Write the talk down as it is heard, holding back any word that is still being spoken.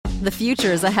The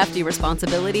future is a hefty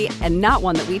responsibility and not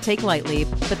one that we take lightly,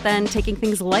 but then taking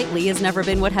things lightly has never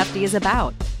been what Hefty is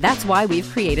about. That's why we've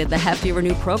created the Hefty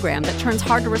Renew program that turns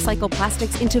hard-to-recycle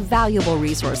plastics into valuable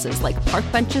resources like park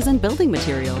benches and building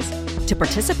materials. To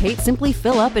participate, simply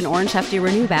fill up an orange Hefty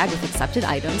Renew bag with accepted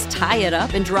items, tie it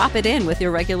up, and drop it in with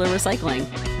your regular recycling.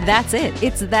 That's it.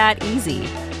 It's that easy.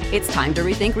 It's time to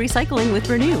rethink recycling with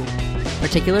Renew.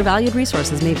 Particular valued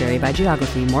resources may vary by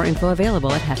geography. More info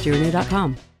available at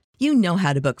heftyrenew.com. You know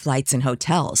how to book flights and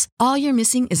hotels. All you're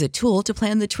missing is a tool to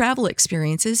plan the travel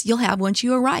experiences you'll have once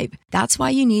you arrive. That's why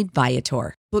you need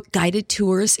Viator. Book guided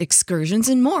tours, excursions,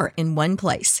 and more in one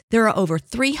place. There are over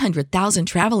 300,000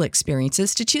 travel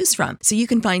experiences to choose from, so you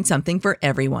can find something for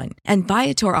everyone. And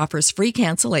Viator offers free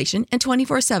cancellation and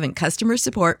 24/7 customer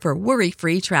support for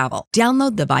worry-free travel.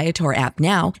 Download the Viator app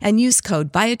now and use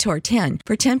code Viator10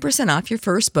 for 10% off your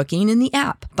first booking in the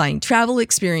app. Find travel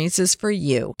experiences for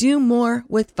you. Do more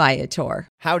with Viator.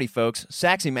 Howdy, folks.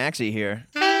 Saxy Maxie here.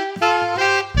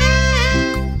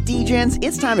 D-Gens,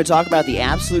 it's time to talk about the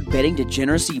Absolute Betting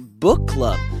Degeneracy Book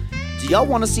Club. Do y'all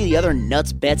want to see the other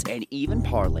nuts, bets, and even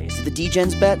parlays that the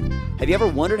D-Gens bet? Have you ever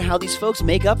wondered how these folks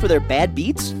make up for their bad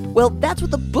beats? Well, that's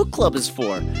what the book club is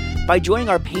for. By joining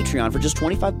our Patreon for just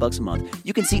 $25 a month,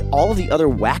 you can see all of the other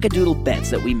wackadoodle bets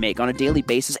that we make on a daily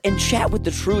basis and chat with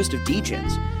the truest of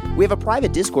D-Gens. We have a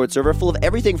private Discord server full of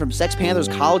everything from Sex Panthers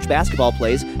college basketball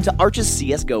plays to Arch's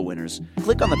CSGO winners.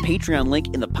 Click on the Patreon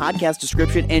link in the podcast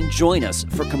description and join us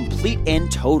for complete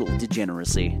and total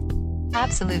degeneracy.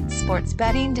 Absolute sports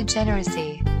betting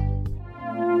degeneracy.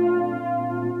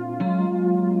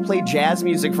 Play jazz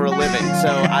music for a living, so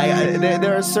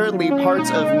there are certainly parts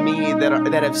of me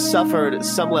that have suffered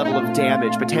some level of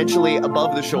damage, potentially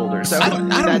above the shoulder. So I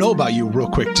don't know about you, real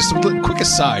quick. Just a quick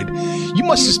aside. You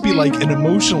must just be like an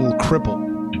emotional cripple.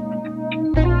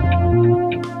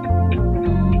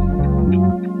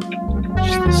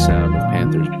 Just the sound of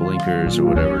Panthers blinkers or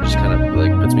whatever just kind of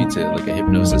like puts me into like a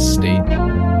hypnosis state.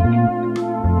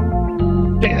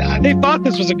 They thought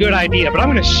this was a good idea, but I'm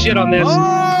going to shit on this.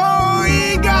 Oh,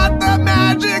 he got the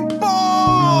magic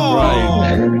ball!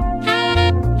 Right.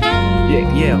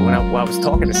 Yeah. When I was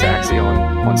talking to Saxy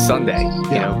on Sunday,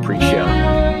 pre-show,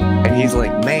 and he's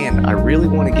like, "Man, I really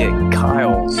want to get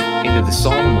Kyle into the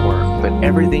song more, but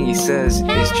everything he says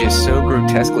is just so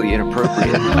grotesquely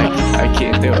inappropriate. I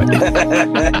can't do it."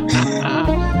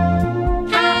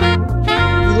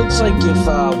 He looks like if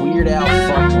Weird Al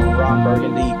fucked Ron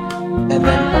Burgundy and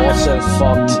then also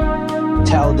fucked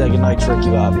Talladega Nights Ricky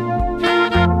Bobby.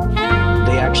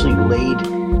 They actually laid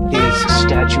his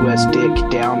statuesque dick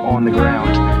down on the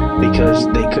ground because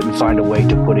they couldn't find a way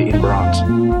to put it in bronze. I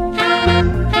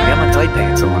got my tight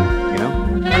pants on,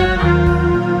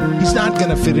 He's not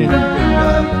gonna fit in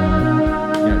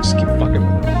just keep fucking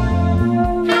with him.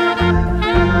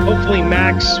 Hopefully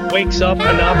Max wakes up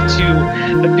enough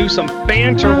to do some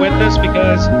banter with us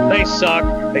because they suck.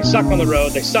 They suck on the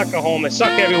road. They suck at home. They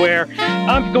suck everywhere.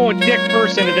 I'm going dick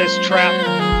first into this trap.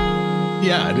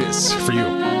 Yeah, it is for you.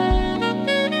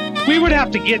 We would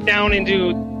have to get down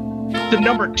into the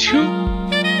number 2.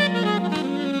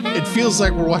 It feels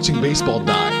like we're watching baseball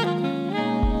die.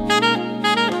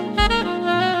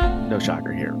 No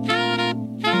shocker here.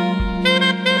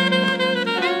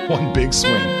 One big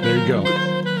swing. There you go.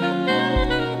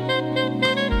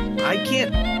 I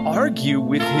can't argue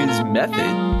with his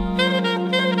method.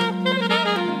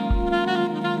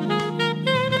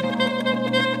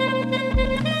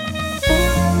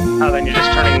 Then you're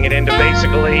just turning it into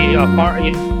basically a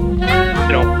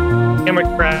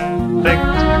democratic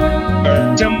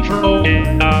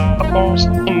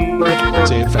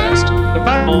Say it fast.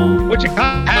 Which it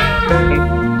kind of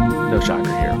has. No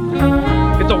shocker here.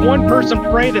 It's a one-person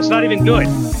parade that's not even good.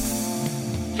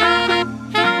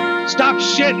 Stop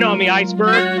shitting on me,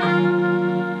 Iceberg.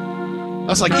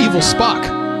 That's like evil Spock.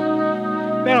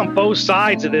 Man, on both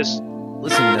sides of this.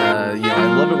 Listen, I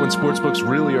love it when sportsbooks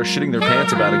really are shitting their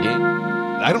pants about a game.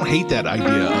 I don't hate that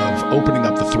idea of opening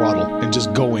up the throttle and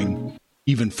just going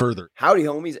even further. Howdy,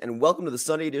 homies, and welcome to the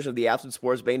Sunday edition of the Absolute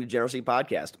Sports Betting Degeneracy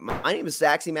podcast. My name is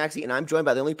Saxy Maxie, and I'm joined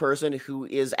by the only person who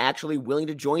is actually willing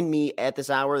to join me at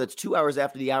this hour. That's 2 hours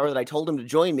after the hour that I told him to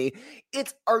join me.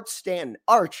 It's Arch Stanton.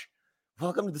 Arch,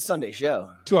 welcome to the Sunday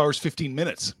show. 2 hours, 15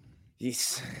 minutes.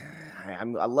 Yes. I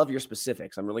love your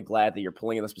specifics. I'm really glad that you're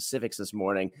pulling in the specifics this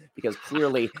morning because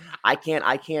clearly I can't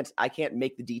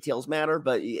make the details matter.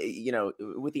 But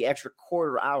with the extra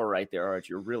quarter hour right there, Arch,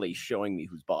 you're really showing me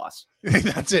who's boss.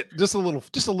 That's it. Just a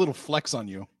little flex on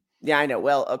you. Yeah, I know.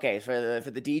 Well, okay, for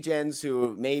the D-Gens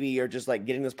who maybe are just like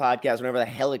getting this podcast whenever the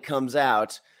hell it comes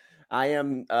out, I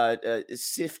am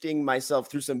sifting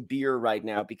myself through some beer right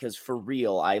now because for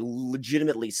real, I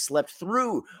legitimately slept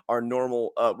through our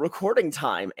normal recording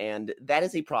time, and that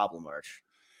is a problem, Arch.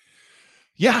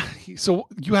 Yeah. So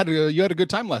you had a good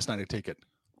time last night, I take it.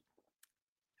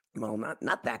 Well,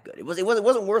 not that good. It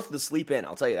wasn't worth the sleep in.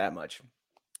 I'll tell you that much.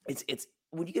 It's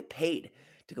when you get paid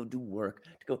to go do work,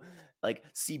 to go like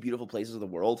see beautiful places of the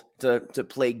world, to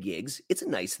play gigs. It's a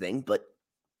nice thing, but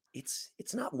it's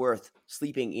not worth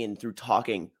sleeping in through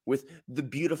talking with the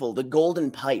golden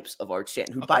pipes of Arch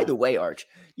Stanton. Who, by the way, Arch,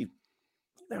 you've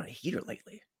been on a heater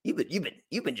lately.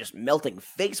 You've been just melting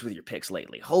face with your picks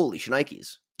lately. Holy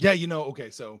shnikes. Yeah, okay,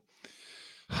 so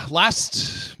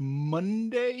last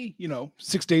Monday,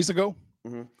 6 days ago,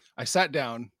 I sat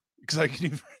down because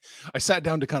I sat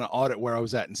down to kind of audit where I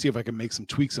was at and see if I could make some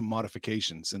tweaks and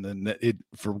modifications. And then it,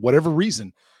 for whatever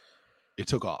reason, it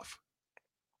took off.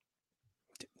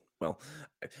 Well,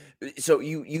 so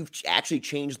you've actually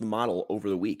changed the model over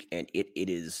the week, and it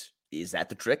is that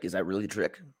the trick? Is that really the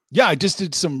trick? Yeah, I just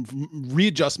did some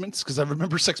readjustments because I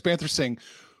remember Sex Panther saying,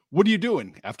 "What are you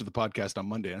doing?" after the podcast on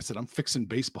Monday. And I said, "I'm fixing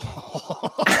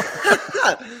baseball."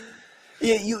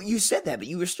 Yeah, you said that, but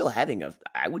you were still having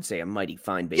I would say a mighty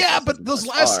fine baseball. Yeah, but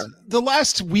the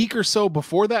last week or so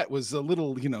before that was a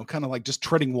little, kind of like just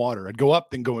treading water. I'd go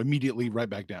up, then go immediately right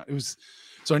back down.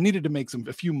 So I needed to make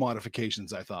a few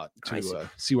modifications, I thought, to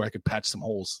see where I could patch some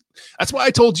holes. That's why I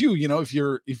told you,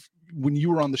 if when you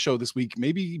were on the show this week,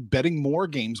 maybe betting more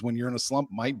games when you're in a slump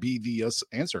might be the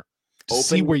answer.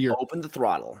 See where you're open the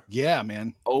throttle. Yeah,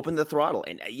 man. Open the throttle.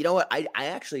 And you know what? I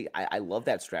actually love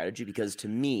that strategy because to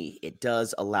me, it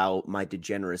does allow my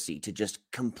degeneracy to just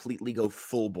completely go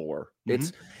full bore.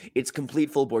 It's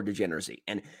complete full bore degeneracy.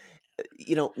 And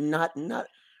not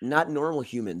normal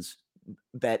humans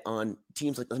bet on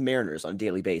teams like the Mariners on a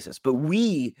daily basis, but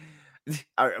we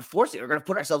are going to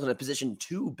put ourselves in a position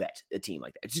to bet a team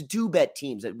like that, to bet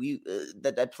teams that we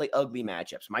that play ugly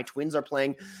matchups. My Twins are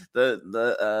playing the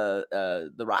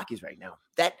Rockies right now.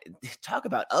 That talk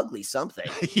about ugly something.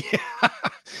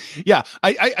 Yeah.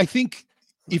 I think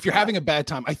if you're having a bad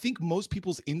time, I think most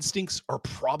people's instincts are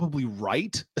probably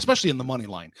right, especially in the money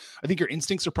line. I think your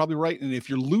instincts are probably right, and if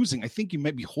you're losing, I think you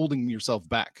might be holding yourself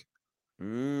back.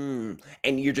 And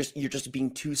you're just being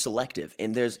too selective,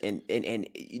 and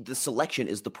the selection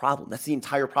is the problem. That's the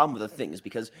entire problem with the thing, is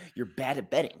because you're bad at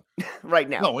betting right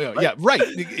now. Oh, yeah, right,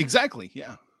 exactly,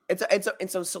 yeah. And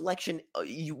so selection,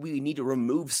 we need to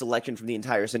remove selection from the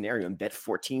entire scenario and bet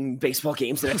 14 baseball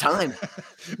games at a time.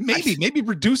 maybe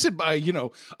reduce it by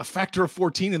a factor of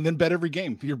 14, and then bet every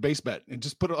game for your base bet, and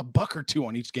just put a buck or two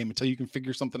on each game until you can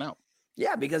figure something out.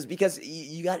 Yeah, because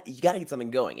you got to get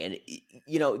something going, and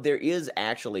there is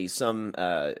actually some.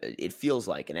 It feels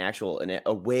like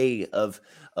a way of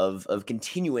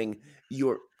continuing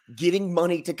your giving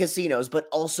money to casinos, but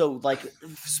also like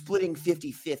splitting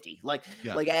 50-50. Like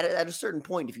at a certain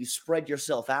point, if you spread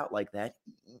yourself out like that,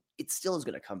 it still is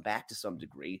going to come back to some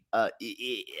degree,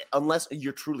 unless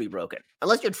you're truly broken. And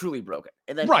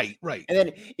then right. And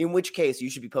then in which case you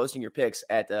should be posting your picks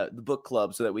at the book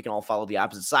club so that we can all follow the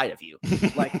opposite side of you.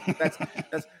 Like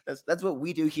that's what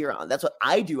we do here that's what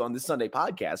I do on this Sunday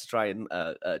podcast to try and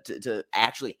to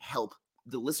actually help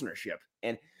the listenership.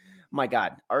 And my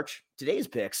God, Arch, today's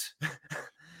picks.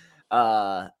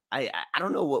 I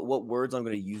don't know what words I'm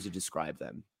going to use to describe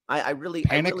them. I really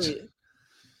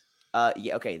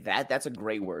yeah, okay, that's a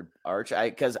great word, Arch.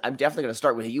 Because I'm definitely going to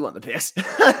start with you on the picks,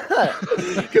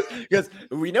 because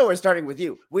we know we're starting with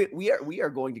you. We are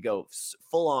going to go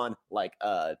full on like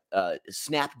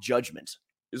snap judgment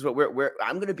is what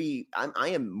I'm going to be. I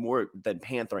am more than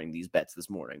panthering these bets this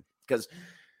morning because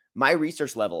my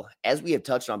research level, as we have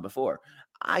touched on before,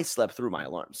 I slept through my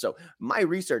alarm. So my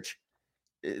research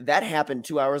that happened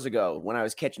 2 hours ago when I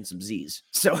was catching some Z's.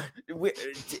 So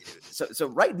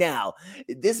right now,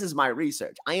 this is my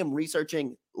research. I am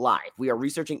researching live. We are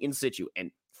researching in situ.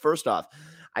 And first off,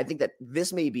 I think that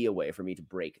this may be a way for me to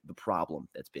break the problem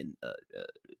that's been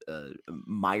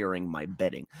miring my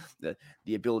betting.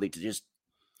 The ability to just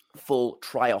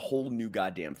try a whole new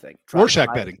goddamn thing.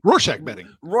 Rorschach betting.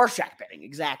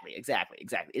 Exactly.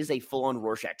 It is a full-on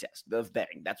Rorschach test of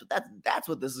betting. That's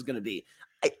what this is going to be.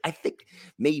 I think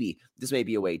maybe this may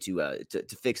be a way to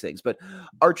fix things. But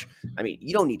Arch, I mean,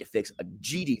 you don't need to fix a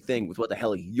GD thing with what the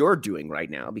hell you're doing right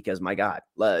now, because my God,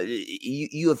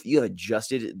 you have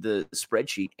adjusted the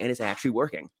spreadsheet and it's actually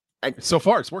working. So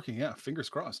far, it's working. Yeah, fingers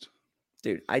crossed,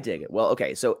 dude. I dig it. Well,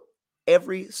 okay, so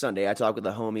every Sunday, I talk with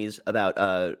the homies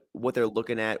about what they're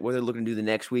looking at, what they're looking to do the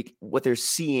next week, what they're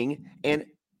seeing. And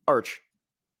Arch,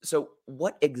 So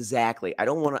what exactly? I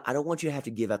don't want you to have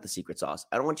to give out the secret sauce.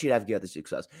 I don't want you to have to give out the secret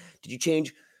sauce. Did you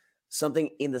change something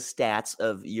in the stats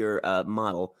of your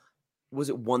model? Was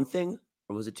it one thing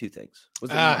or was it two things?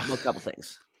 Was it a couple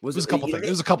things? It was a couple things. It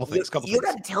was a couple things. You don't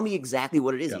have to tell me exactly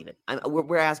what it is. Even I'm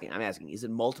asking. Is it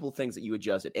multiple things that you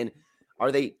adjusted, and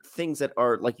are they things that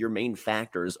are like your main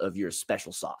factors of your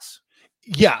special sauce?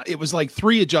 Yeah, it was like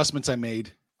 3 adjustments I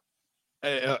made,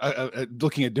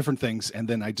 looking at different things, and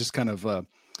then I just kind of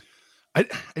I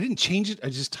didn't change it. I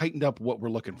just tightened up what we're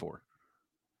looking for.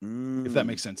 If that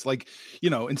makes sense. Like,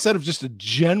 instead of just a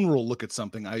general look at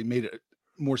something, I made it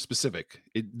more specific.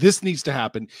 This needs to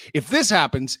happen. If this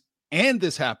happens and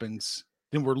this happens,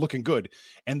 then we're looking good.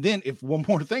 And then if one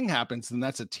more thing happens, then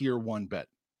that's a tier 1 bet.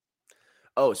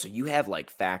 Oh, so you have like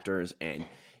factors, and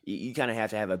you kind of have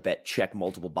to have a bet check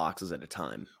multiple boxes at a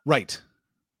time. Right.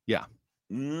 Yeah.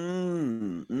 This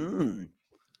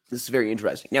is very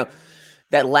interesting. Now,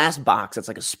 that last box, that's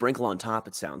like a sprinkle on top,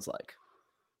 it sounds like.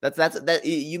 That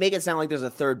you make it sound like there's a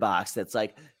third box that's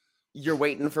like you're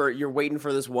waiting for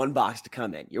this one box to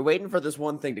come in. You're waiting for this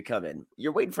one thing to come in.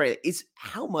 You're waiting for it. It's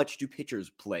how much do pitchers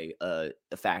play a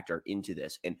factor into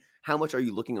this, and how much are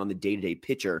you looking on the day-to-day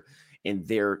pitcher and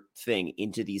their thing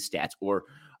into these stats, or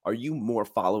are you more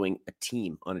following a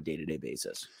team on a day-to-day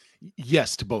basis?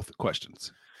 Yes to both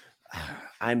questions.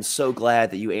 I'm so glad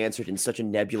that you answered in such a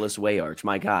nebulous way, Arch.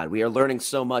 My God, we are learning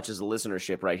so much as a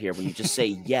listenership right here when you just say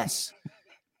yes.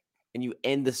 And you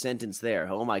end the sentence there.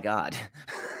 Oh my God.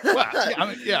 Well,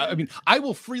 I mean, I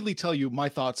will freely tell you my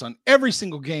thoughts on every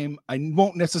single game. I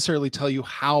won't necessarily tell you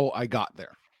how I got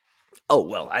there. Oh,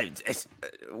 well,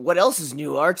 what else is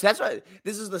new, Arch? That's why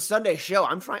this is the Sunday show.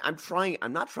 I'm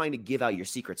not trying to give out your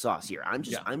secret sauce here. I'm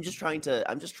just trying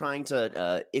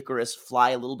to Icarus fly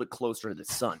a little bit closer to the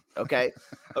sun. Okay.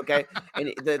 Okay.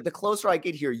 And the closer I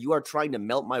get here, you are trying to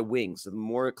melt my wings. The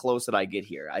more close that I get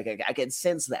here, I can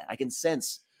sense that. I can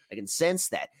sense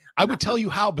that. I would tell you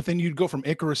how, but then you'd go from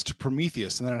Icarus to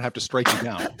Prometheus, and then I'd have to strike you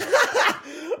down.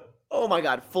 Oh my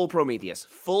God, full Prometheus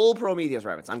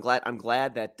reference. I'm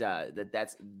glad that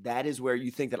that is where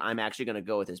you think that I'm actually going to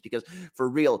go with this, because for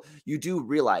real, you do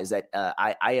realize that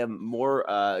I am more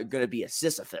going to be a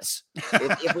Sisyphus.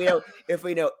 If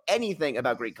we know anything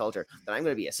about Greek culture, then I'm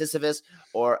going to be a Sisyphus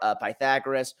or a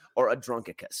Pythagoras or a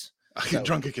Drunkicus. So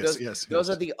yes. Those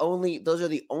are the only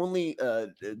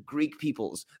Greek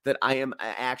peoples that I am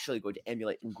actually going to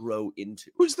emulate and grow into.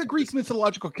 Who's the Greek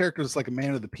mythological character that's like a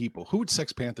man of the people? Who would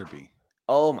Sex Panther be?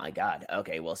 Oh my God.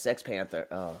 Okay, well, Sex Panther.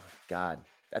 Oh God,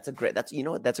 that's a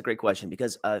great question,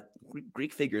 because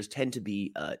Greek figures tend to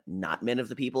be not men of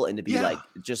the people, and to be like,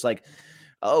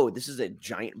 oh, this is a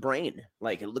giant brain.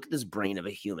 Like, look at this brain of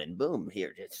a human. Boom,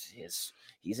 here,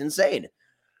 he's insane.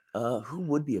 Who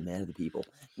would be a man of the people?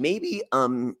 Maybe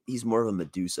he's more of a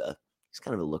Medusa. He's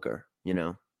kind of a looker,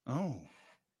 Oh,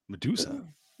 Medusa.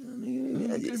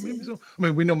 Maybe so. I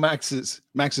mean, we know Max is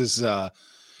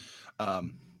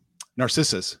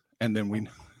Narcissus, and then we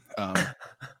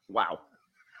wow.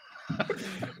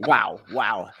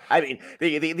 Wow. I mean,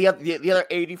 the other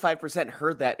 85%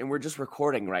 heard that, and we're just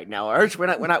recording right now. Arch, we're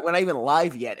not even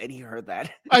live yet, and he heard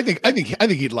that. I think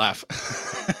he'd laugh.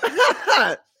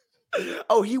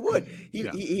 Oh, he would.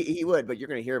 He would, but you're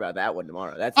going to hear about that one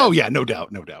tomorrow. Yeah, no doubt.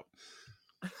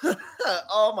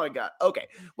 Oh my God. Okay.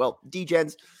 Well,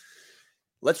 DGens,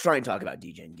 let's try and talk about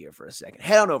DGen gear for a second.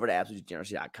 Head on over to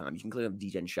absolutedegeneracy.com. You can click on the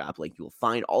DGen shop link. You will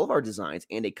find all of our designs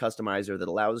and a customizer that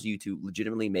allows you to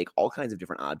legitimately make all kinds of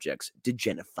different objects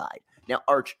degenified. Now,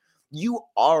 Arch, you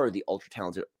are the ultra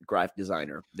talented graphic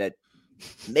designer that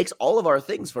makes all of our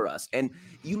things for us, and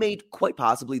you made quite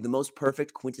possibly the most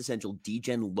perfect quintessential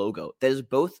DGen logo that is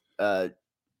both it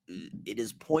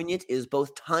is poignant, it is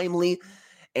both timely,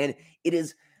 and it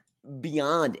is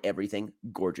beyond everything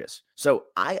gorgeous. So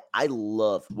I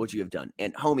love what you have done,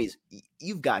 and homies,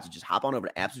 you've got to just hop on over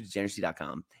to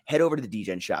absolutedegeneracy.com, head over to the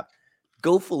DGen shop,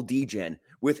 go full DGen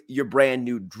with your brand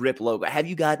new drip logo. Have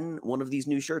you gotten one of these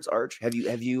new shirts, Arch? Have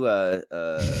you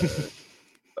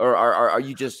or are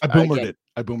you just? I boomered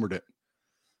it.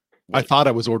 Wait. I thought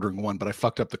I was ordering one, but I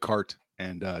fucked up the cart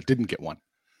and didn't get one.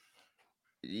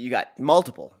 You got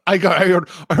multiple. I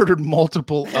ordered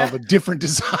multiple of a different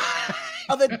design.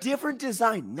 Of a different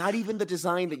design, not even the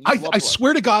design that you. I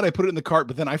swear to God, I put it in the cart,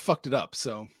 but then I fucked it up.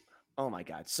 So. Oh my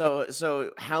God!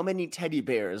 So how many teddy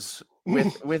bears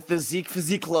with the Zeke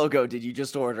Physique logo did you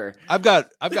just order? I've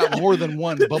got more than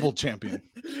one Bubble Champion.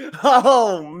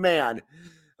 Oh man.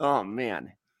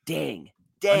 Dang.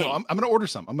 I'm gonna order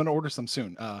some. I'm gonna order some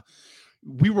soon.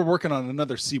 We were working on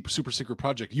another super secret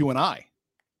project, you and I,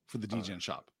 for the DGen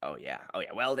shop. Oh yeah.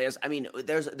 Well,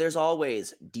 there's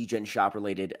always DGen shop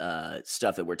related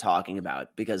stuff that we're talking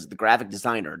about because the graphic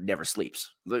designer never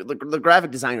sleeps. The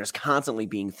graphic designer is constantly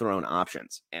being thrown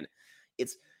options, and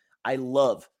I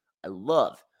love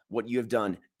what you have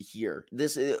done here.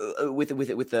 This with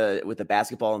the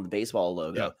basketball and the baseball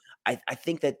logo. Yeah. I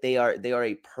think that they are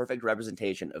a perfect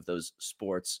representation of those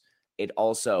sports and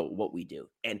also what we do.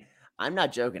 And I'm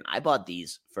not joking. I bought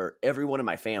these for everyone in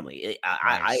my family.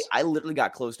 Nice. I literally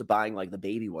got close to buying like the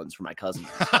baby ones for my cousins.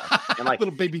 And like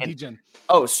little baby DGen.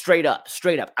 Oh, straight up.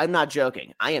 I'm not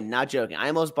joking. I am not joking. I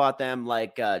almost bought them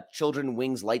like children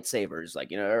wings lightsabers,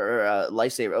 like or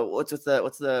lightsaber. Oh, what's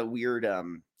the weird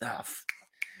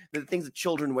the things that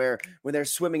children wear when they're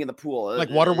swimming in the pool, like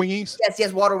water wingies.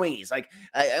 Yes, water wingies. Like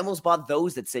I almost bought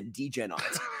those that said DGen on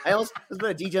it. I almost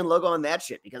put a DGen logo on that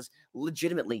shit because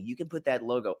legitimately you can put that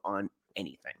logo on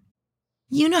anything.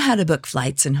 You know how to book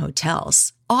flights and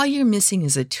hotels. All you're missing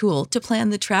is a tool to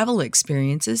plan the travel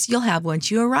experiences you'll have once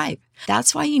you arrive.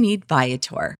 That's why you need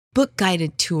Viator. Book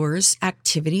guided tours,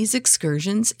 activities,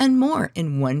 excursions, and more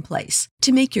in one place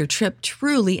to make your trip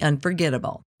truly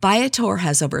unforgettable. Viator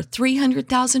has over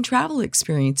 300,000 travel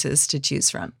experiences to choose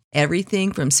from.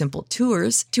 Everything from simple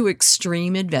tours to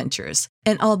extreme adventures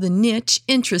and all the niche,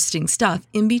 interesting stuff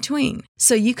in between.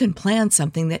 So you can plan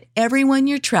something that everyone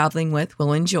you're traveling with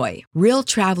will enjoy. Real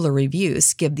traveler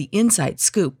reviews give the inside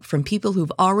scoop from people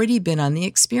who've already been on the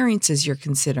experiences you're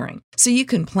considering. So you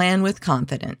can plan with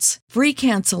confidence. Free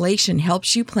cancellation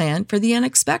helps you plan for the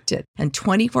unexpected. And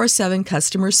 24/7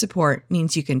 customer support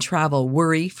means you can travel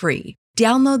worry-free.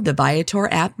 Download the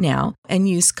Viator app now and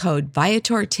use code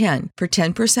Viator10 for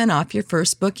 10% off your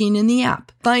first booking in the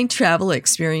app. Find travel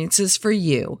experiences for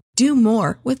you. Do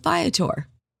more with Viator.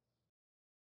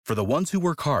 For the ones who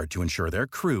work hard to ensure their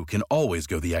crew can always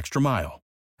go the extra mile,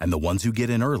 and the ones who get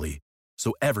in early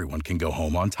so everyone can go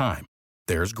home on time,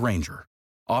 there's Grainger,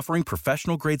 offering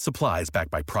professional-grade supplies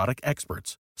backed by product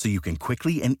experts so you can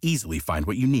quickly and easily find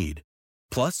what you need.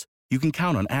 Plus, you can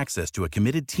count on access to a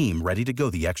committed team ready to go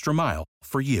the extra mile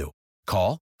for you.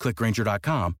 Call, click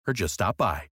Grainger.com, or just stop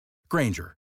by.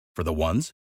 Grainger, for the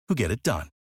ones who get it done.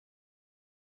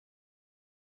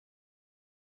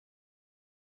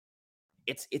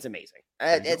 It's amazing.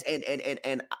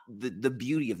 And the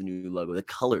beauty of the new logo, the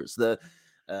colors, the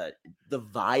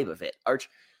vibe of it. Arch,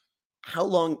 how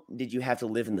long did you have to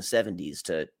live in the 70s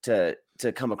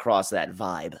to come across that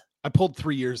vibe? I pulled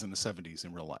 3 years in the 70s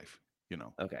in real life. You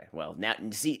know. Okay. Well,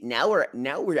 now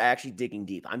we're actually digging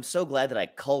deep. I'm so glad that I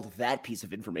culled that piece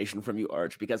of information from you,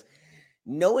 Arch, because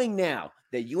knowing now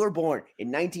that you were born in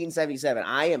 1977,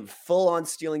 I am full on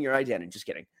stealing your identity. Just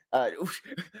kidding.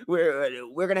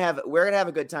 We're gonna have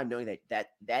a good time knowing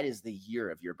that is the year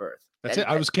of your birth. That's it.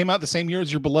 I came out the same year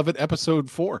as your beloved episode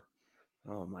 4.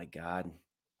 Oh my God.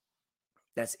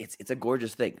 It's a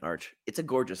gorgeous thing, Arch. It's a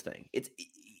gorgeous thing.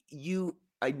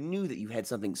 I knew that you had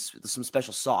some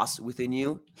special sauce within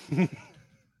you.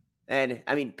 And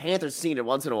I mean, Panther's seen it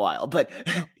once in a while, but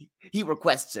he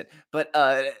requests it. But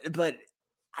I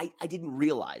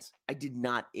did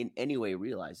not in any way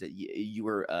realize that you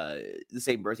were the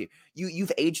same birth year.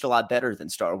 You've aged a lot better than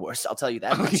Star Wars. I'll tell you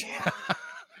that much.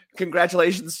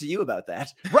 Congratulations to you about that.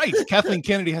 Right. Kathleen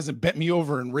Kennedy hasn't bent me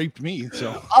over and raped me.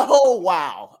 So. Oh,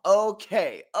 wow.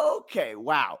 Okay.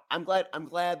 Wow. I'm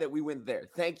glad that we went there.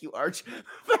 Thank you, Arch.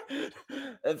 I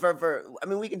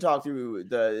mean, we can talk through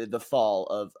the fall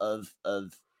of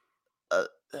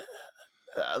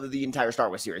the entire Star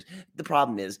Wars series. The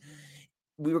problem is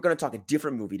we were going to talk a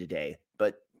different movie today,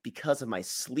 but because of my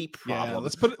sleep problem,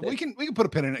 we can put a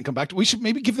pin in it and come back to. We should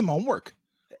maybe give them homework.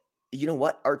 You know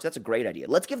what, Arch? That's a great idea.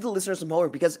 Let's give the listeners some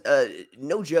homework because,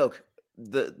 no joke,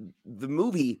 the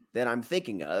movie that I'm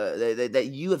thinking that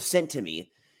you have sent to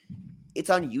me, it's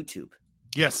on YouTube.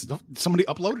 Yes, somebody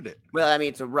uploaded it. Well, I mean,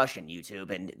 it's a Russian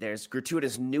YouTube, and there's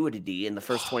gratuitous nudity in the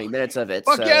first 20 minutes of it.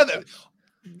 Fuck yeah!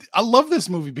 I love this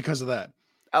movie because of that.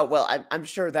 Oh, well, I'm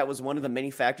sure that was one of the many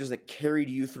factors that carried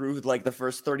you through like the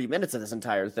first 30 minutes of this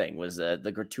entire thing was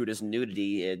the gratuitous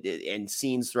nudity and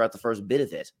scenes throughout the first bit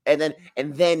of it. And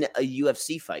then a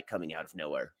UFC fight coming out of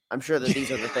nowhere. I'm sure that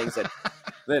these are the things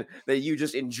that you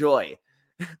just enjoy.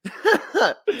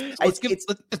 Let's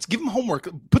give them homework.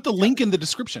 Put the link in the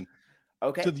description.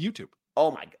 Okay. To the YouTube. Oh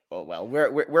my God. Oh well,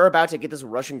 we're about to get this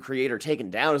Russian creator taken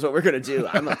down is what we're gonna do.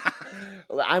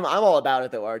 I'm all about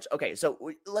it though, Arch. Okay, so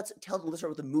let's tell the listener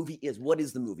what the movie is. What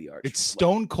is the movie, Arch? It's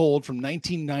Stone Cold from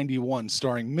 1991,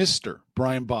 starring Mr.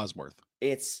 Brian Bosworth.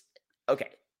 It's okay.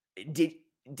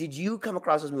 Did you come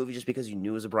across this movie just because you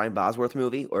knew it was a Brian Bosworth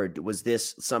movie, or was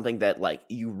this something that like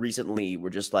you recently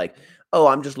were just like, oh,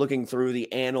 I'm just looking through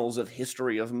the annals of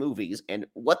history of movies, and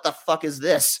what the fuck is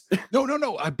this?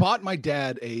 No. I bought my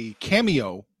dad a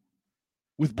cameo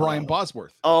with Brian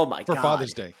Bosworth. Oh my for God.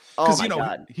 Father's Day, because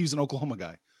he's an Oklahoma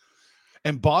guy,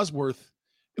 and Bosworth.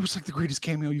 It was like the greatest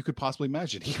cameo you could possibly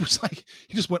imagine. He was like,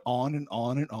 he just went on and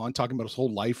on and on talking about his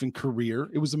whole life and career.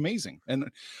 It was amazing.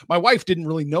 And my wife didn't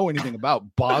really know anything about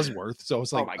Bosworth. So I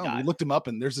was like, we looked him up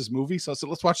and there's this movie. So I said,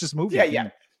 let's watch this movie. Yeah.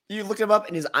 You looked him up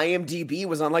and his IMDb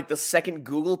was on like the second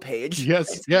Google page.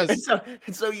 Yes.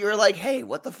 And so you're like, hey,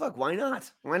 what the fuck? Why not?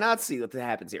 Why not see what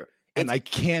happens here? And I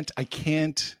can't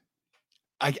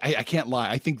lie.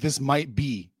 I think this might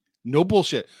be, no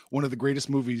bullshit, one of the greatest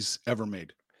movies ever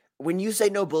made. When you say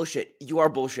no bullshit, you are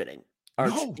bullshitting.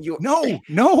 No.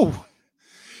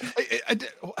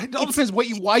 It all depends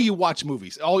why you watch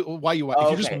movies. Why you watch. If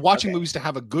you're just watching movies to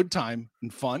have a good time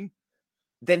and fun,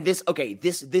 then this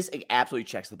absolutely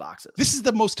checks the boxes. This is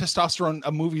the most testosterone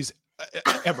of movies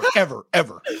ever.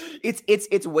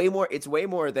 It's way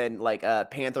more than like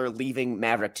Panther leaving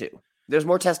Maverick 2. There's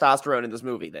more testosterone in this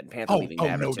movie than Panther leaving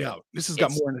Maverick 2. No doubt. This has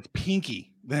got more in its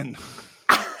pinky than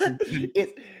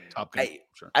Top Gun.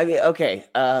 I mean, okay.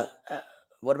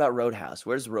 What about Roadhouse?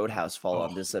 Where does Roadhouse fall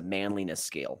on this manliness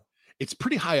scale? It's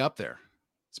pretty high up there.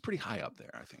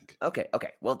 I think. Okay.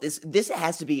 Well, this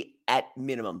has to be at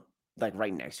minimum like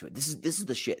right next to it. This is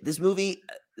the shit. This movie,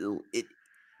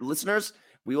 listeners,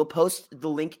 we will post the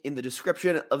link in the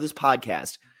description of this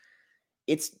podcast.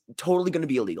 It's totally going to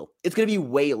be illegal. It's going to be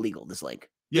way illegal. This link.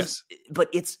 Yes,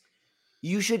 but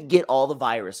you should get all the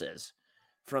viruses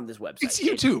from this website. It's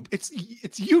YouTube. It's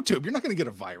YouTube. You're not going to get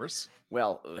a virus.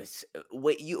 Well,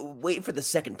 wait for the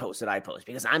second post that I post,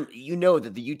 because that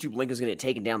the YouTube link is going to get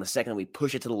taken down the second we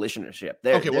push it to the listenership.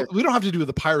 Well, we don't have to do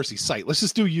the piracy site. Let's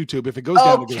just do YouTube. If it goes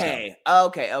down, it goes down.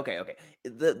 Okay.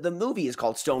 The movie is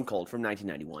called Stone Cold from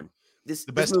 1991.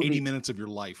 The best movie, 80 minutes of your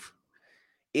life.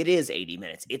 It is 80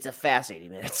 minutes. It's a fast 80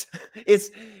 minutes.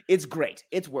 It's great.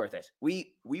 It's worth it.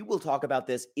 We will talk about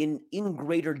this in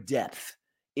greater depth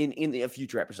in a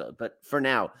future episode. But for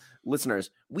now, listeners,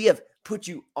 we have put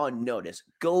you on notice.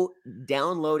 Go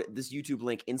download this YouTube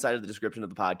link inside of the description of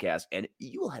the podcast, and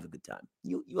you will have a good time.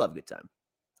 You'll have a good time.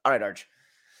 All right, Arch.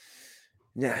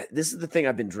 Yeah, this is the thing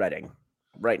I've been dreading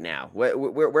right now.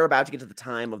 We're about to get to the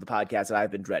time of the podcast that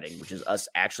I've been dreading, which is us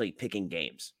actually picking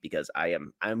games, because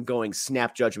I'm going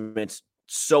snap judgment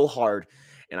so hard,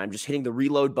 and I'm just hitting the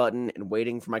reload button and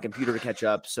waiting for my computer to catch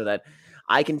up so that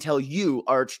I can tell you,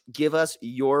 Arch, give us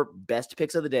your best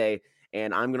picks of the day,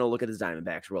 and I'm going to look at his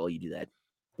Diamondbacks while you do that.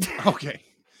 Okay.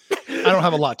 I don't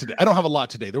have a lot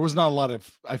today. There was not a lot of,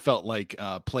 I felt like,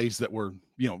 plays that were,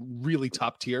 really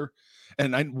top tier.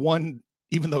 And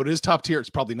even though it is top tier, it's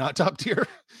probably not top tier.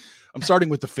 I'm starting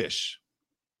with the fish.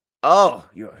 Oh,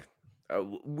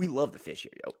 we love the fish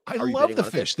here. I love the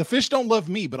fish. The fish don't love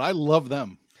me, but I love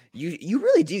them. You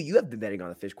really do. You have been betting on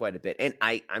the fish quite a bit, and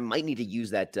I might need to use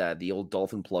that the old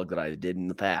dolphin plug that I did in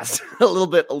the past a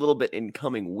little bit in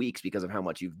coming weeks because of how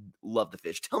much you've loved the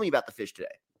fish. Tell me about the fish today.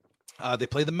 They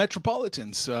play the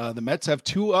Metropolitans. The Mets have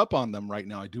 2 up on them right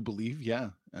now, I do believe. Yeah,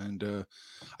 and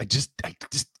I just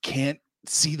can't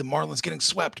see the Marlins getting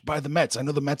swept by the Mets. I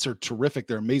know the Mets are terrific.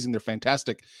 They're amazing. They're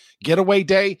fantastic. Getaway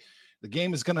day. The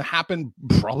game is going to happen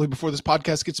probably before this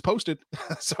podcast gets posted.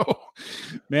 So,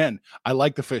 man, I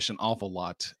like the fish an awful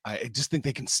lot. I just think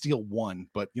they can steal one,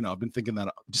 but I've been thinking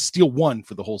that just steal one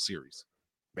for the whole series.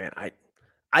 Man,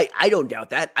 I don't doubt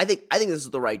that. I think this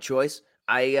is the right choice.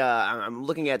 I'm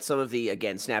looking at some of the,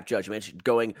 again, snap judgments,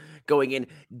 going in,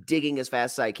 digging as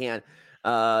fast as I can.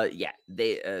 The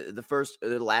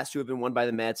last 2 have been won by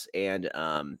the Mets, and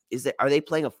are they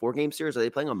playing a 4-game series? Are they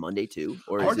playing on Monday too,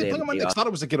 or are they playing on Monday? I thought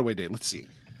it was a getaway day. Let's see.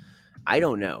 I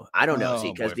don't know.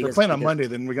 See, because if they're playing on Monday,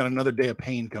 then we got another day of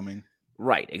pain coming.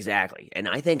 Right, exactly. And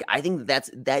I think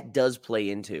that does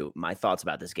play into my thoughts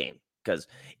about this game, because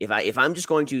if I'm just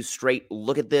going to straight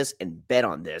look at this and bet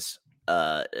on this,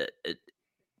 no.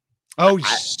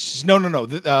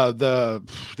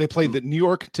 They play the New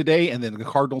York today and then the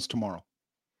Cardinals tomorrow.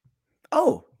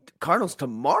 Oh, Cardinals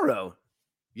tomorrow.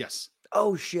 Yes.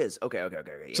 Oh, shiz. Okay.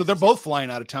 Yes. So they're both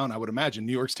flying out of town, I would imagine.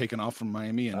 New York's taking off from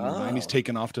Miami, and Miami's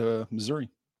taking off to Missouri.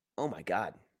 Oh my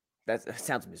God. That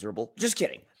sounds miserable. Just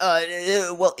kidding.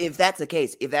 Well, if that's the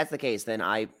case, then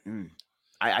I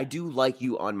do like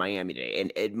you on Miami today.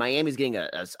 And Miami's getting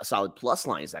a solid plus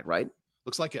line. Is that right?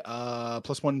 Looks like it.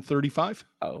 Plus 135.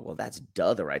 Oh, well, that's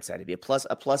the right side. It'd be a plus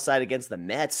side against the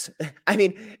Mets. I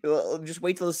mean, just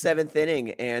wait till the 7th inning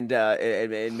and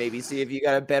maybe see if you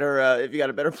got a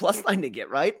better plus line to get,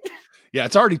 right? Yeah,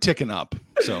 it's already ticking up.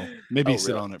 So maybe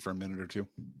sit really? on it for a minute or two.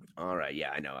 All right.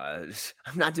 Yeah, I know.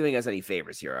 I'm not doing us any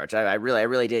favors here, Arch. I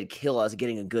really did kill us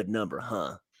getting a good number,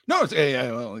 huh? No, it's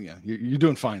you're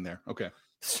doing fine there. Okay.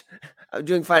 I'm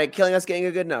doing fine at killing us getting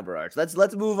a good number, Arch. Let's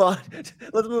move on.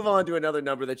 Let's move on to another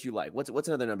number that you like. What's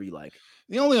another number you like?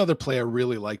 The only other play I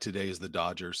really like today is the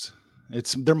Dodgers.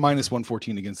 They're minus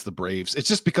 114 against the Braves. It's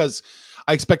just because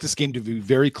I expect this game to be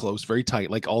very close, very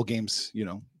tight, like all games,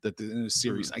 that in a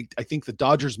series. I think the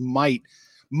Dodgers might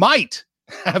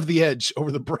have the edge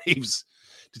over the Braves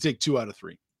to take 2 out of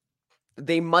 3.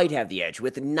 They might have the edge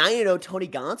with 9-0 Tony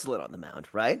Gonsolin on the mound,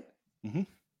 right? Mm-hmm.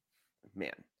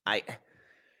 Man, I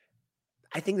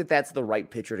think that's the right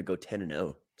pitcher to go 10-0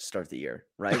 to start the year,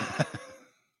 right?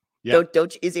 Yeah.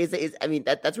 I mean,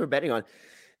 that's what we're betting on.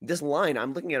 This line,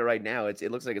 I'm looking at it right now. It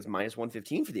looks like it's minus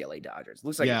 115 for the LA Dodgers. It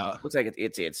looks like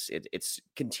it's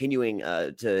continuing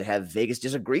to have Vegas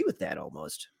disagree with that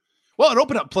almost. Well, it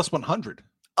opened up plus 100.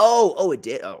 Oh, it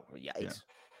did. Oh, yikes. Yeah.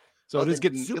 So it is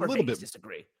getting a little Vegas bit.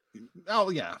 Disagree. Oh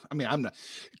yeah. I mean, I'm not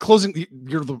closing. This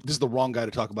is the wrong guy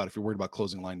to talk about if you're worried about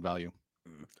closing line value.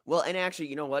 Well, and actually,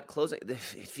 you know what? Closing it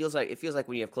feels like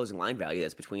when you have closing line value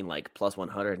that's between like plus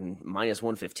 100 and minus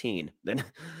 115. Then,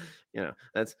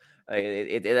 that's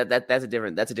a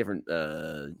different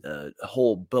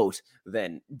whole boat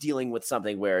than dealing with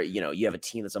something where you have a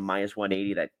team that's a minus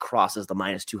 180 that crosses the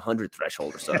minus 200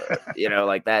 threshold or so.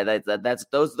 Like that's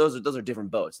those are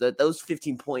different boats. Those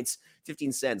 15 points,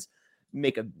 15 cents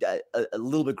make a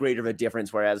little bit greater of a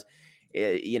difference. Whereas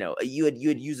you had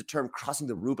used the term crossing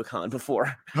the Rubicon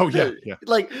before. Oh yeah.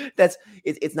 Like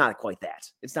it's not quite that.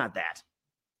 It's not that,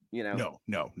 No.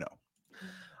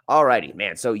 All righty,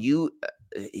 man. So you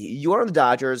are on the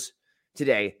Dodgers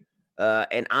today,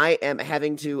 and I am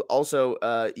having to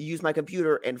also use my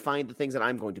computer and find the things that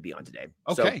I'm going to be on today.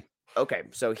 Okay.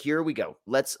 So here we go.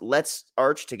 Let's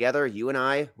Arch together. You and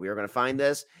I, we are going to find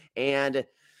this, and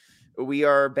we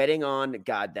are betting on.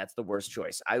 God, that's the worst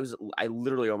choice. I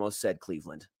literally almost said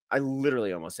Cleveland. I don't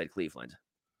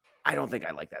think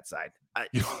I like that side.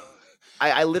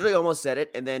 I literally almost said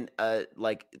it and then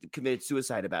committed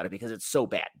suicide about it because it's so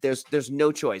bad. There's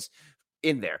no choice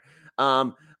in there.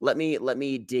 Let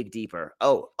me dig deeper.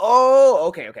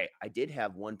 Okay. I did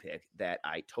have one pick that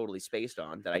I totally spaced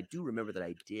on that I do remember that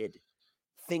I did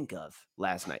think of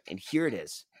last night, and here it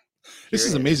is. This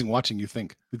is amazing watching you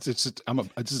think. This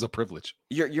is a privilege.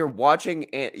 You're watching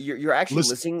and you're actually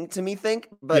listening to me think,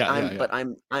 but I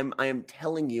am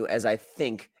telling you as I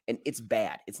think, and it's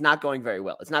bad. It's not going very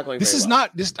well. I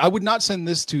would not send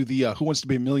this to the Who Wants to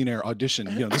Be a Millionaire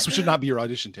audition. This should not be your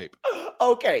audition tape.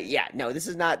 Okay, yeah, no, this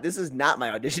is not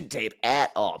my audition tape at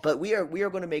all. But we are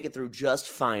going to make it through just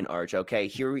fine, Arch. Okay,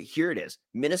 here it is: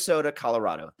 Minnesota,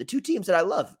 Colorado, the two teams that I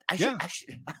love. I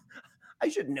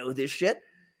should know this shit.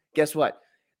 Guess what?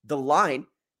 The line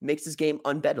makes this game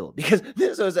unbettable because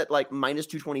Minnesota's at like minus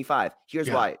 225. Here's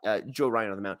why. Joe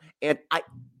Ryan on the mound. And I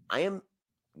am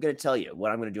going to tell you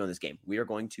what I'm going to do on this game. We are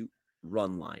going to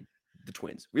run line the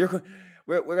Twins. We're going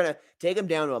to take them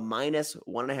down to a minus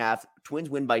 1.5. Twins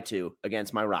win by 2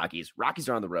 against my Rockies. Rockies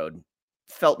are on the road.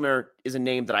 Feltner is a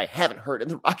name that I haven't heard in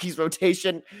the Rockies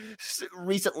rotation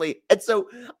recently. And so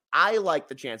I like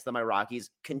the chance that my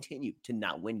Rockies continue to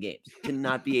not win games, to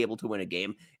not be able to win a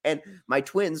game. And my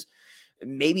Twins,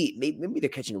 maybe they're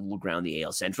catching a little ground in the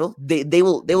AL Central. They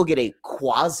will get a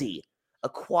quasi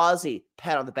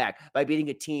pat on the back by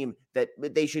beating a team that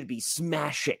they should be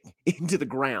smashing into the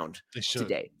ground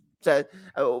today. So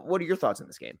what are your thoughts on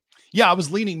this game? Yeah, I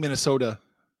was leaning Minnesota.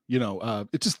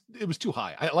 It was too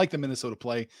high. I like the Minnesota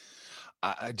play.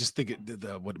 I just think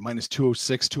minus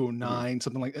 206, 209,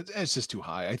 something like that. It's just too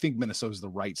high. I think Minnesota's the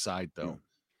right side though.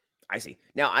 I see.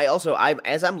 Now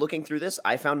as I'm looking through this,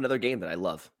 I found another game that I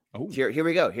love. Oh, here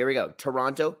we go.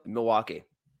 Toronto, Milwaukee.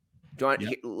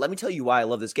 Let me tell you why I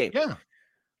love this game. Yeah.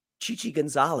 Chichi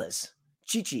Gonzalez.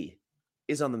 Chichi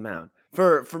is on the mound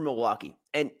for Milwaukee.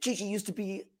 And Chichi used to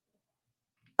be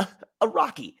a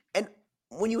Rocky. And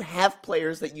when you have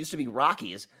players that used to be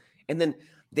Rockies, and then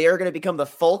they're going to become the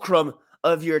fulcrum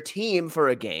of your team for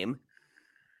a game,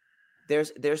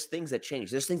 there's things that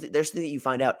change. There's things that you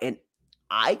find out. And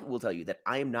I will tell you that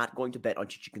I am not going to bet on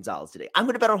Chichi Gonzalez today. I'm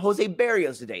going to bet on Jose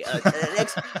Barrios today,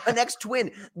 an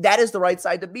ex-Twin. That is the right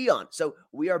side to be on. So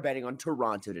we are betting on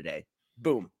Toronto today.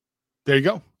 Boom. There you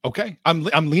go. Okay. I'm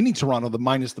leaning Toronto, the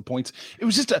minus the points. It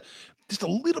was just a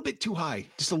little bit too high.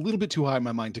 Just a little bit too high in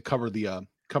my mind to cover the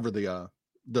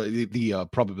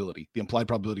probability. The implied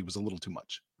probability was a little too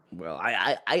much. Well,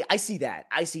 I see that.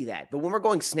 But when we're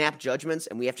going snap judgments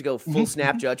and we have to go full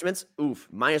snap judgments,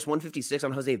 minus 156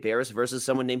 on Jose Barrios versus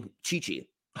someone named Chichi.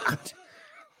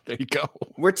 There you go.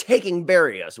 We're taking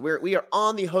Berrios. We are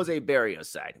on the Jose Berrios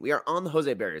side.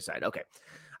 Okay.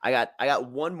 I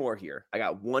got one more here.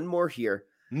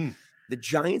 The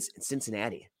Giants in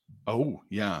Cincinnati. Oh,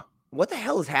 yeah. What the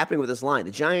hell is happening with this line?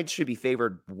 The Giants should be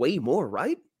favored way more,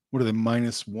 right? What are they,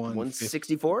 minus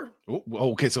 164? Oh,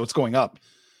 okay, so it's going up.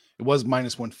 It was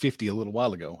minus 150 a little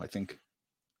while ago, I think.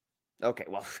 Okay,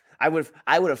 well, I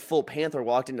would have full Panther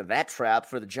walked into that trap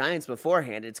for the Giants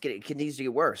beforehand. It continues to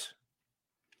get worse.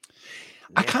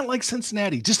 I kind of like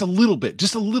Cincinnati just a little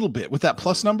bit with that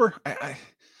plus number.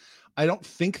 I don't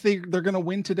think they're going to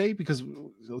win today because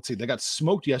let's see, they got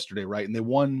smoked yesterday, right? And they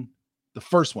won the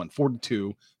first one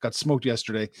 4-2. Got smoked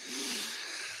yesterday.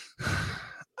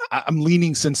 I'm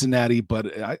leaning Cincinnati, but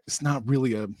it's not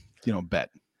really a bet.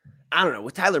 I don't know.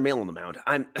 With Tyler Mahle on the mound,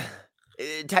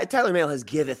 Tyler Mahle has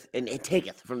giveth and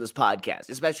taketh from this podcast,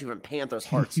 especially from Panthers'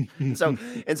 hearts. So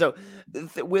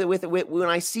when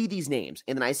I see these names,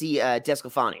 and then I see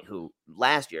DeSclafani, who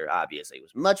last year obviously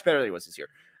was much better than he was this year,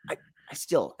 I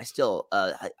still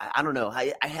I don't know.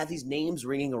 I have these names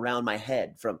ringing around my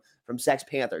head from Sex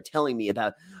Panther telling me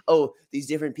about these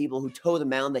different people who toe the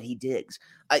mound that he digs.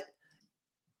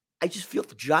 I just feel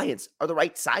the Giants are the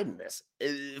right side in this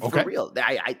for real.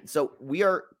 So we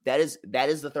are. That is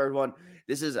the third one.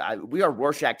 This is we are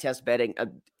Rorschach test betting.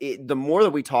 The more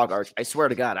that we talk, Arch, I swear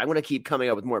to God, I'm going to keep coming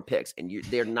up with more picks, and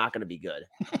they're not going to be good.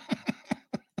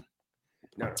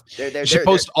 No. You should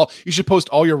post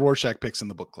all your Rorschach picks in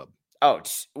the book club.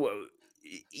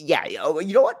 Yeah. Oh,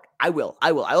 you know what? I will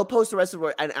post the rest of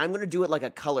it, and I'm going to do it like a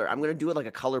color. I'm going to do it like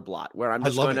a color blot where I'm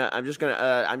just going to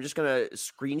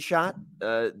screenshot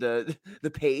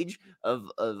the page of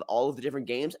all of the different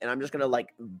games, and I'm just going to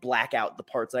like black out the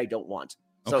parts that I don't want.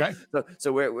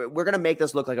 So we're going to make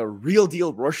this look like a real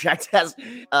deal Rorschach test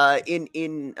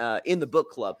in the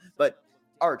book club. But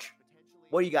Arch,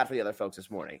 what do you got for the other folks this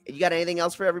morning? You got anything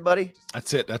else for everybody?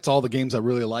 That's it. That's all the games I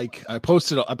really like. I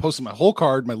posted my whole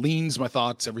card, my leans, my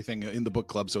thoughts, everything in the book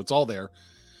club. So it's all there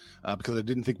because I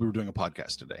didn't think we were doing a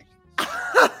podcast today.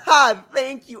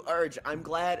 Thank you, Arch. I'm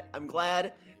glad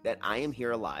that I am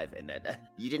here alive and that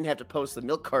you didn't have to post the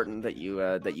milk carton that you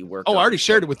worked on. I already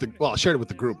shared it with I shared it with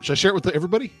the group. Should I share it with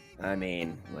everybody? I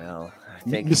mean, well, I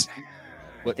think that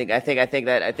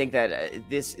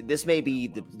this may be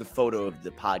the photo of the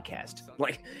podcast.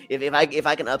 Like if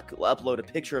I can upload a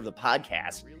picture of the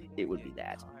podcast, it would be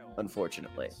that.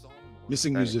 Unfortunately,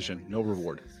 missing musician, no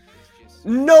reward.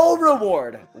 No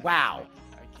reward. Wow,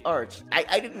 Arch,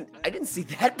 I didn't see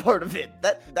that part of it.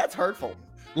 That's hurtful.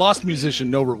 Lost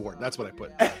musician, no reward. That's what I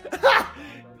put.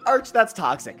 Arch, that's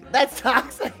toxic.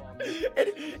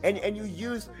 And you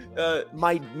use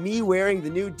me wearing the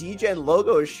new DGen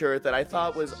logo shirt that I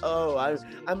thought was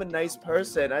I'm a nice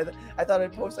person. I thought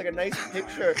I'd post like a nice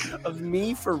picture of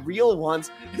me for real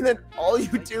once, and then all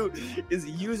you do is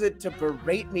use it to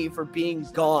berate me for being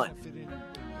gone.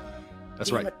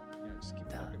 That's right.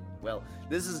 Well,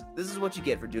 this is what you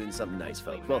get for doing something nice,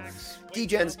 folks. Well,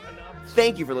 DGens,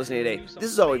 thank you for listening today.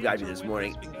 This is all we've got to do this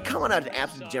morning. Come on out to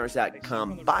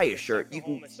absolutedegeneracy.com, buy a shirt. You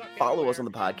can follow us on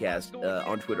the podcast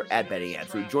on Twitter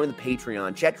 @BettingAdFruit. Join the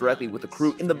Patreon. Chat directly with the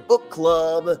crew in the book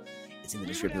club. It's in the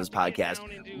description of this podcast,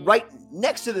 right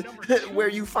next to where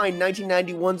you find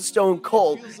 1991 Stone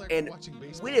Cold. And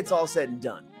when it's all said and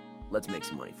done, let's make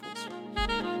some money, fools.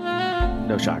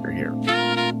 No shocker here.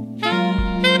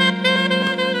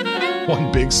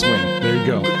 One big swing. There you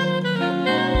go.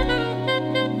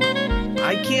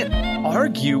 I can't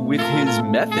argue with his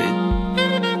method.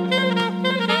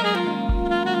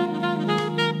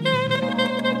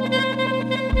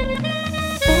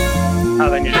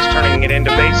 Then you're just turning it into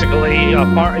basically a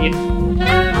part,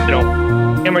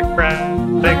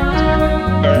 democratic,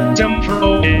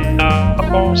 central,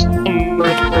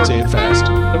 say it fast.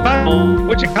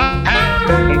 Which it kind of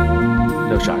has.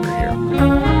 No shocker here.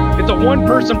 It's a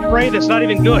one-person parade that's not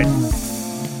even good.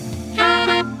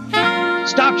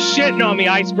 Stop shitting on me,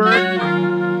 Iceberg.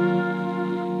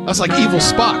 That's like evil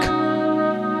Spock.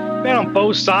 Man, on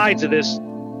both sides of this.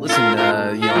 Listen,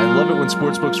 I love it when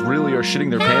sportsbooks really are shitting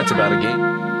their pants about a game.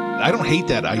 I don't hate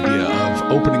that idea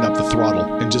of opening up the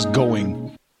throttle and just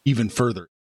going even further.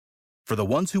 For the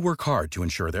ones who work hard to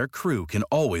ensure their crew can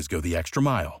always go the extra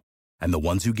mile, and the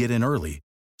ones who get in early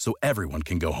so everyone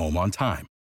can go home on time,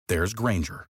 there's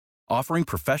Grainger, offering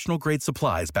professional-grade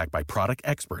supplies backed by product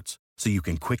experts so you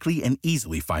can quickly and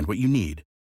easily find what you need.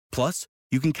 Plus,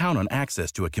 you can count on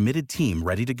access to a committed team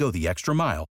ready to go the extra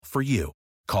mile for you.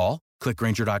 Call, click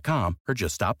Grainger.com, or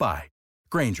just stop by.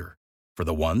 Grainger, for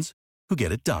the ones who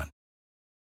get it done.